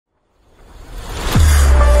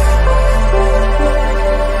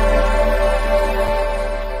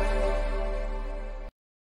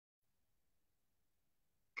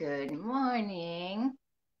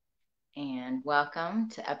welcome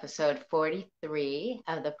to episode 43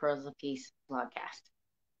 of the Pearls of Peace Vlogcast.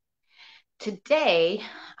 Today,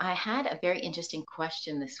 I had a very interesting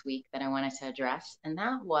question this week that I wanted to address, and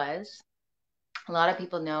that was a lot of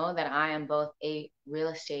people know that I am both a real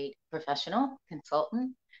estate professional,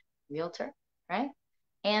 consultant, realtor, right?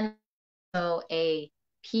 And also a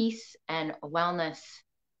peace and wellness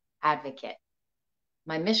advocate.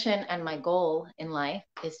 My mission and my goal in life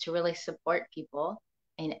is to really support people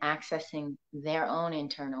in accessing their own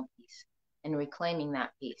internal peace and reclaiming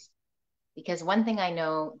that peace. Because one thing I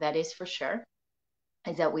know that is for sure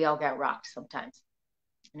is that we all get rocked sometimes.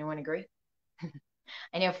 Anyone agree?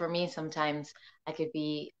 I know for me, sometimes I could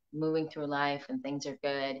be moving through life and things are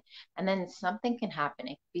good, and then something can happen.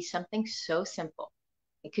 It could be something so simple.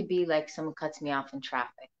 It could be like someone cuts me off in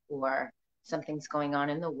traffic, or something's going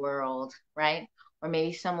on in the world, right? Or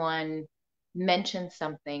maybe someone mentions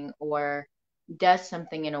something or does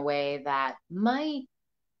something in a way that might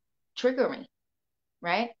trigger me,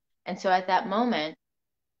 right? And so at that moment,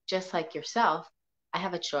 just like yourself, I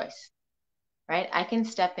have a choice, right? I can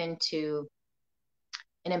step into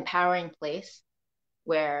an empowering place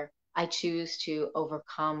where I choose to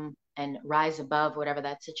overcome and rise above whatever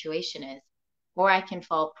that situation is, or I can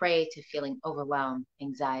fall prey to feeling overwhelmed,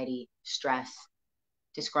 anxiety, stress,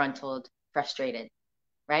 disgruntled, frustrated,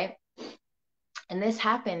 right? And this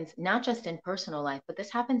happens not just in personal life, but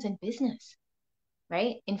this happens in business,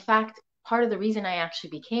 right? In fact, part of the reason I actually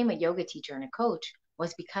became a yoga teacher and a coach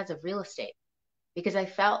was because of real estate, because I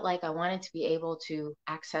felt like I wanted to be able to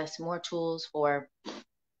access more tools for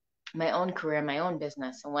my own career, my own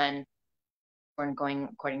business. And when weren't going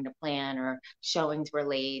according to plan, or showings were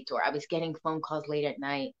late, or I was getting phone calls late at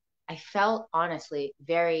night, I felt honestly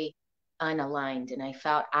very unaligned and I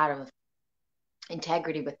felt out of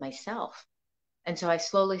integrity with myself. And so I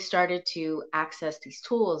slowly started to access these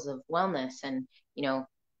tools of wellness and,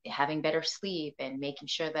 having better sleep and making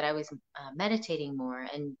sure that I was meditating more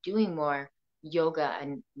and doing more yoga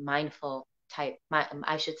and I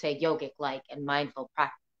should say yogic like and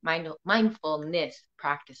mindfulness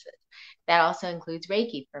practices. That also includes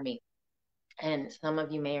Reiki for me. And some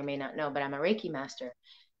of you may or may not know, but I'm a Reiki master.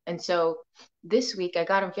 And so this week I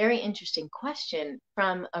got a very interesting question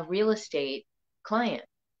from a real estate client.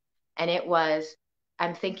 And it was,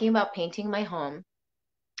 I'm thinking about painting my home.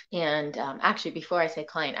 And actually, before I say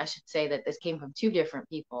client, I should say that this came from two different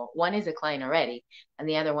people. One is a client already, and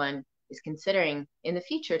the other one is considering in the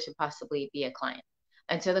future to possibly be a client.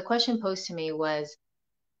 And so the question posed to me was,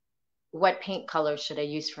 what paint color should I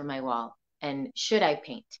use for my wall? And should I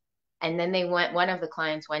paint? And then one of the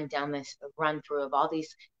clients went down this run through of all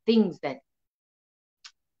these things that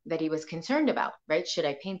he was concerned about, right? Should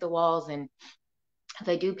I paint the walls? And if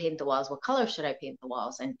I do paint the walls, what color should I paint the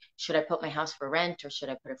walls? And should I put my house for rent or should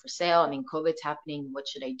I put it for sale? I mean, COVID's happening. What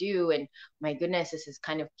should I do? And my goodness, this is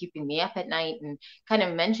kind of keeping me up at night, and kind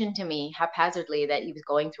of mentioned to me haphazardly that he was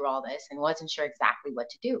going through all this and wasn't sure exactly what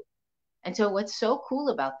to do. And so what's so cool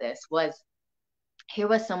about this was, here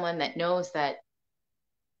was someone that knows that,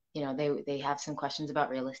 they have some questions about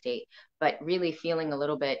real estate, but really feeling a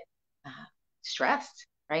little bit stressed,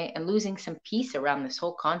 right? And losing some peace around this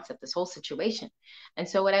whole concept, this whole situation. And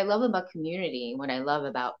so what I love about community, what I love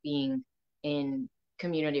about being in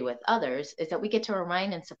community with others, is that we get to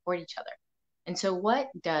remind and support each other. And so what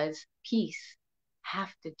does peace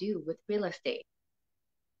have to do with real estate?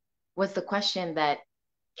 Was the question that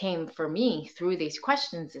came for me through these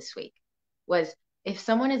questions this week. Was, if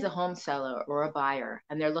someone is a home seller or a buyer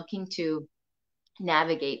and they're looking to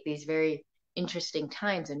navigate these very interesting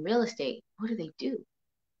times in real estate, what do they do?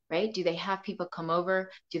 Right? Do they have people come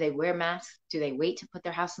over? Do they wear masks? Do they wait to put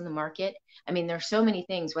their house on the market? I mean, there's so many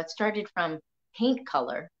things. What started from paint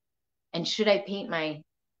color and should I paint my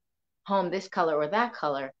home this color or that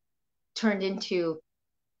color turned into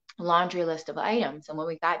a laundry list of items. And when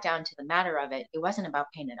we got down to the matter of it, it wasn't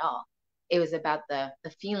about paint at all. It was about the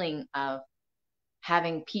feeling of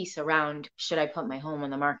having peace around, should I put my home on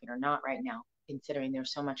the market or not right now, considering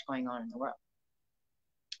there's so much going on in the world.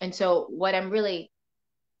 And so what I'm really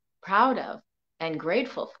proud of and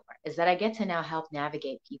grateful for is that I get to now help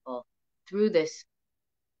navigate people through this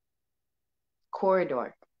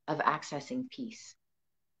corridor of accessing peace.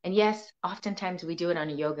 And yes, oftentimes we do it on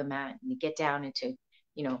a yoga mat and we get down into,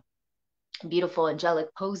 beautiful angelic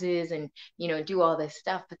poses and, do all this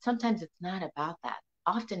stuff. But sometimes it's not about that.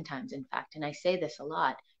 Oftentimes, in fact, and I say this a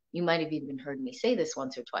lot, you might have even heard me say this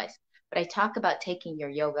once or twice, but I talk about taking your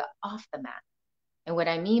yoga off the mat. And what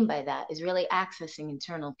I mean by that is really accessing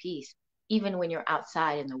internal peace, even when you're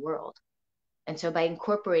outside in the world. And so by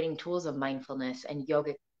incorporating tools of mindfulness and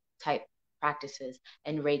yoga type practices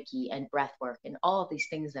and Reiki and breath work and all of these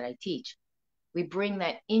things that I teach, we bring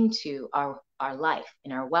that into our life.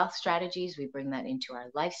 In our wealth strategies, we bring that into our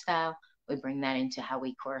lifestyle. We bring that into how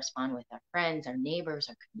we correspond with our friends, our neighbors,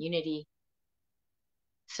 our community.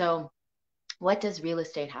 So what does real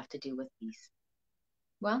estate have to do with peace?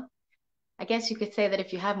 Well, I guess you could say that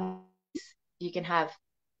if you have more peace, you can have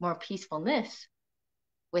more peacefulness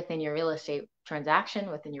within your real estate transaction,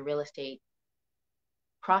 within your real estate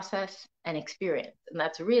process and experience. And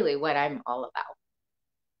that's really what I'm all about.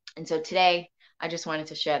 And so today, I just wanted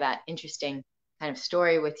to share that interesting kind of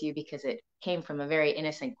story with you because it came from a very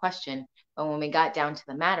innocent question. But when we got down to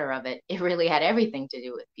the matter of it, it really had everything to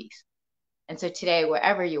do with peace. And so today,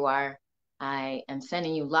 wherever you are, I am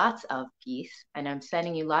sending you lots of peace, and I'm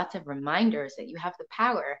sending you lots of reminders that you have the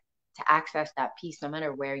power to access that peace no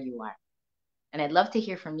matter where you are. And I'd love to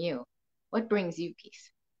hear from you. What brings you peace?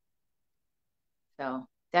 So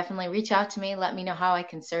definitely reach out to me. Let me know how I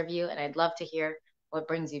can serve you. And I'd love to hear what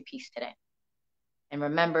brings you peace today. And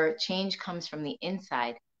remember, change comes from the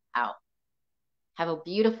inside out. Have a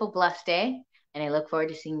beautiful, blessed day. And I look forward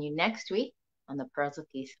to seeing you next week on the Pearls of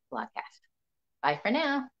Peace Vlogcast. Bye for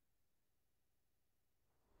now.